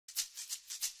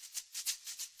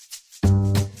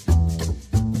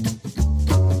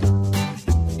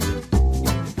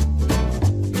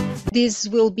This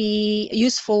will be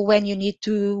useful when you need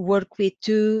to work with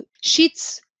two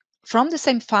sheets from the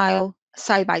same file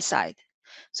side by side.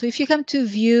 So if you come to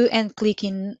View and click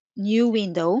in New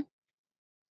Window,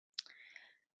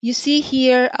 you see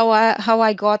here how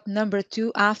I got number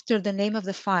 2 after the name of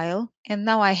the file, and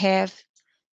now I have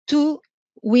two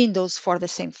windows for the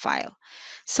same file.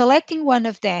 Selecting one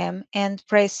of them and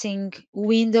pressing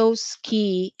Windows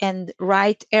key and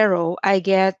right arrow, I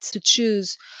get to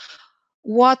choose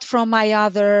what from my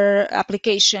other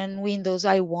application windows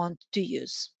I want to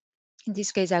use. In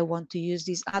this case, I want to use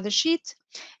this other sheet.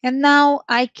 And now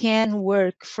I can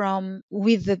work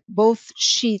with both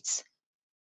sheets.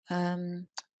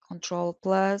 Control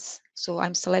plus. So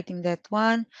I'm selecting that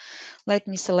one. Let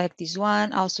me select this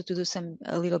one also to do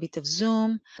a little bit of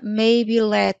zoom. Maybe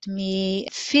let me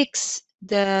fix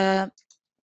the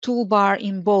toolbar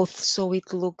in both so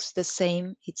it looks the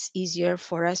same. It's easier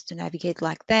for us to navigate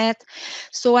like that.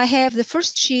 So I have the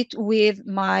first sheet with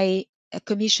my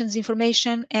commissions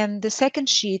information and the second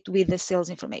sheet with the sales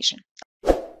information.